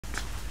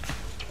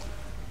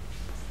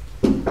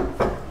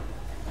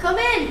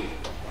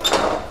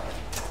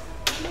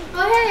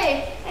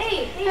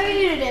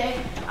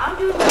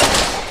doing good.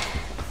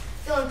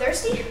 Feeling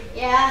thirsty?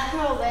 Yeah, a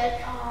little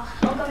bit.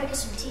 I'll go make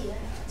us some tea then.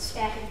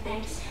 Stacking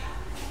things.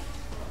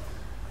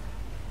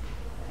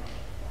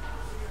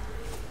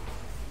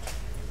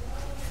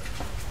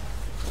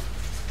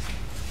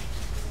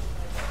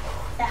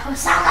 That was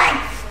solid.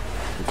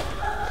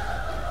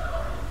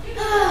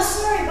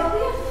 Sorry, but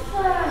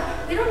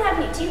we don't have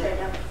any tea right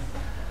now.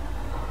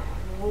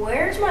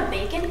 Where's my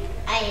bacon?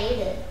 I ate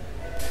it.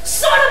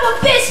 Son of a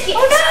biscuit!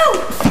 Oh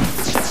no!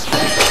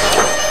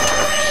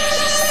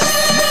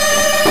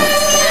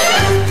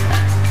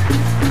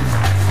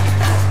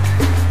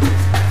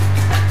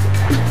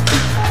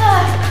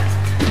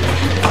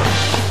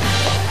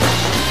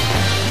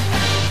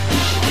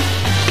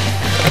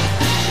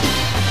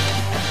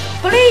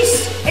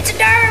 Police! It's a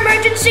dire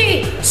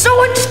emergency!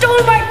 Someone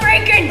stole my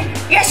bacon!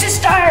 Yes, it's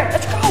dire!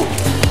 Let's go!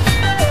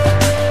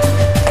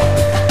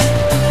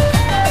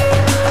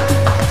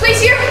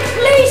 Police here!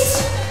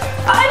 Police!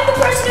 I'm the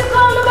person who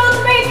called about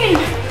the bacon!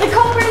 The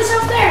culprit is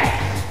up there!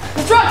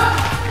 Let's run!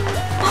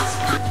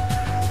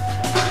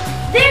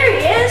 There he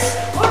is!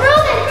 Oh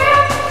no, they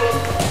grabbed me!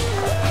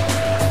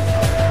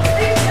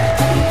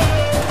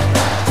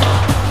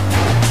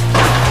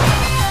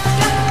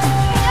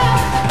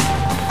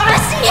 I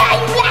see how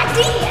you like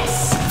this.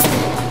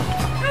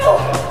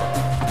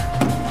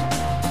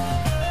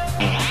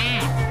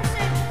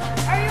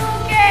 Are you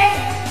okay?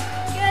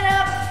 Get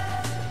up!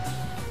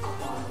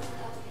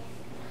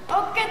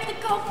 I'll get the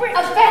culprit!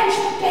 Avenge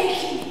the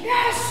bacon.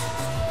 Yes!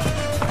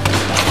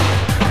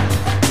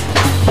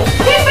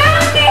 He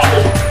found me!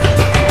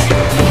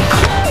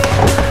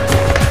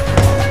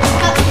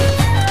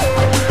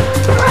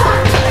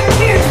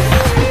 Here.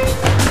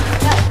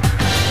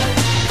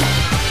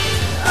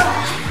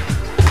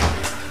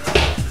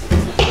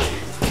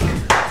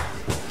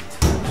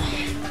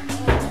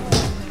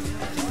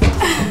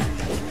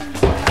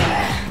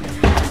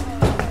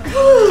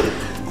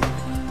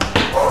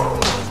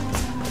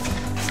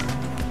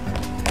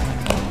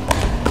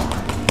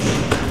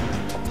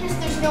 Guess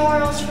there's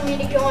nowhere else for me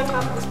to go on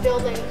top of this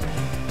building.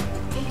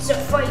 It's a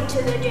fight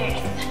to the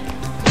death.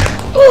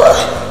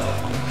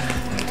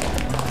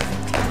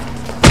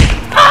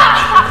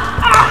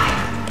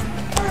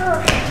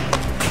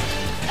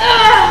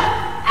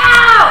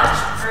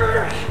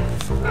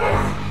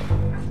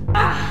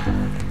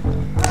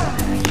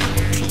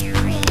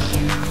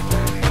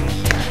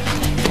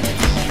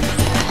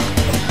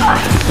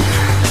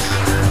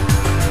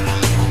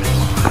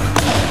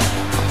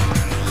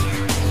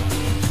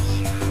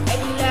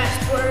 Any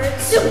last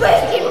words? The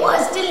bacon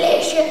was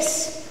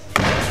delicious.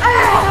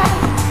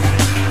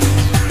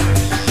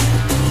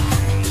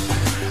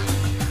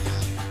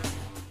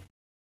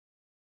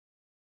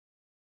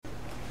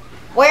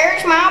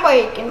 Where's my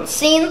bacon?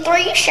 Scene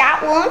 3,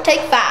 shot 1, take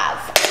 5.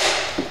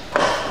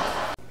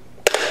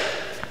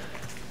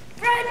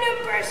 Friend, new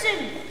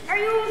person, are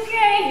you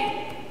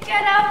okay?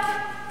 Get up.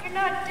 You're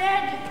not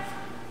dead.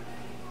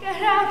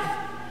 Get up.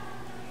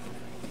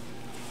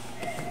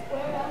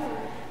 Where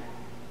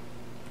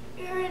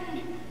am I?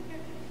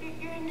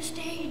 You're in the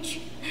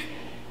stage.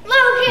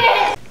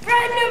 Lucas!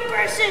 Friend, new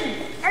person,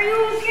 are you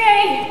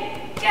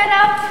okay? Get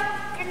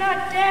up. You're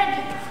not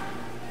dead.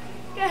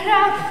 Get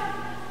up.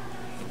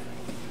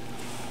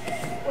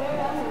 Where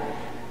am I?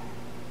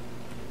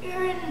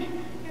 You're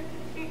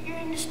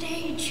in the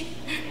stage.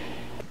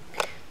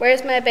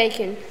 Where's my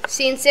bacon?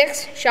 Scene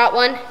 6, shot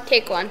 1,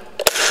 take 1.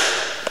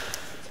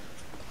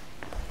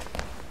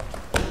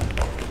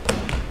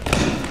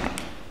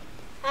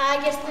 I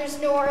guess there's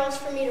nowhere else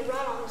for me to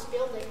run on this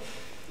building.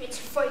 It's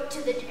a fight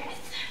to the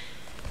death.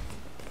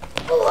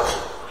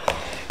 Ugh.